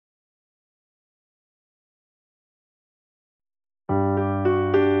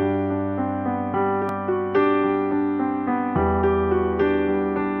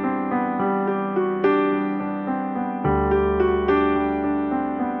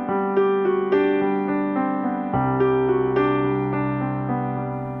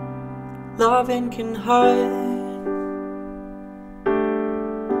Loving can hurt.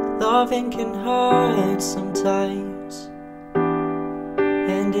 Loving can hurt sometimes,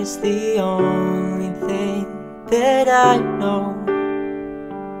 and it's the only thing that I know.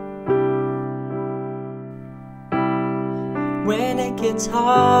 When it gets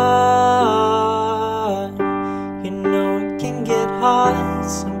hard, you know it can get hard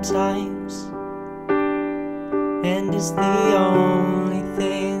sometimes, and it's the only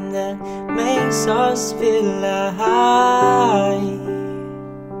thing that makes us feel alive.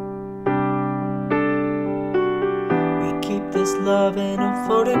 We keep this love in a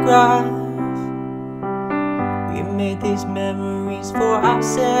photograph. We made these memories for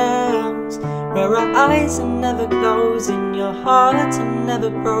ourselves, where our eyes are never closing, your hearts are never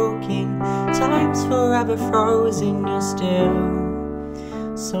broken, time's forever frozen. You're still,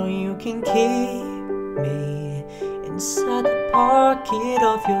 so you can keep me inside the pocket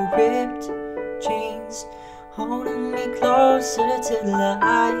of your ripped jeans, holding me closer till the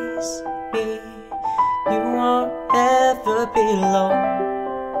eyes meet. You won't ever be alone.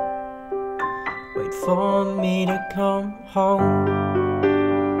 Wait for me to come home.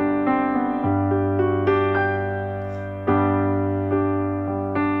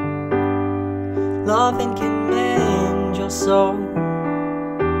 Loving can mend your soul,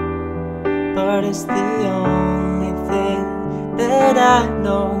 but it's the only thing that I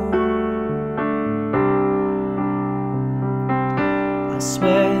know. I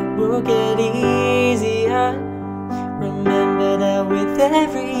swear it will get easier. Remember that with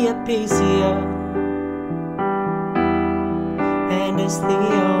every episode, and it's the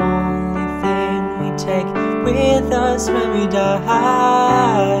only thing we take with us when we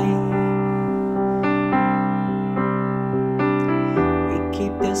die.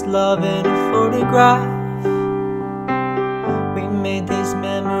 Keep this love in a photograph. We made these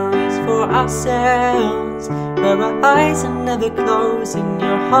memories for ourselves, where our eyes are never closing,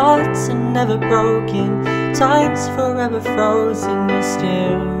 your hearts are never broken, time's forever frozen. You're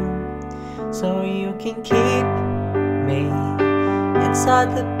still, so you can keep me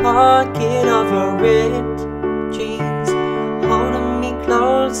inside the pocket of your ripped jeans, holding me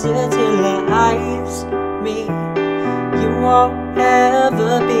closer till our eyes meet. You won't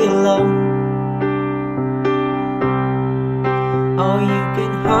ever be alone. Oh, you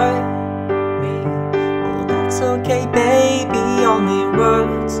can hurt me, well that's okay baby, only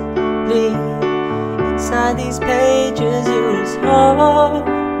words bleed inside these pages. You just hold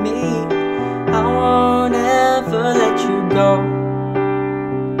me, I won't ever let you go.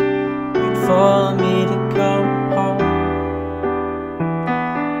 Wait for me to come home.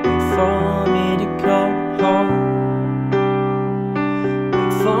 Wait for me to come home.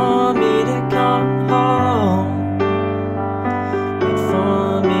 For me to come home. Wait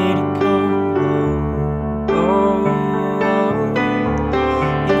for me to come home. Oh,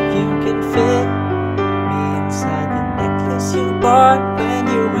 if you can fit me inside the necklace you bought when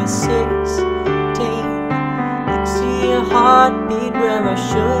you were 16, next to your heartbeat where I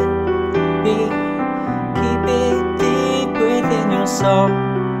should be, keep it deep within your soul.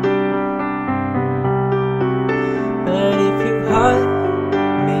 But if you hurt,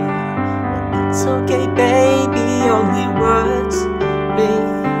 it's okay baby, only words bleed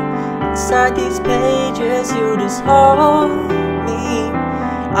inside these pages. You just hold me,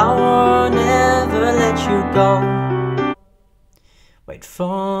 I won't ever let you go. Wait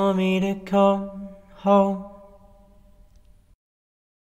for me to come home.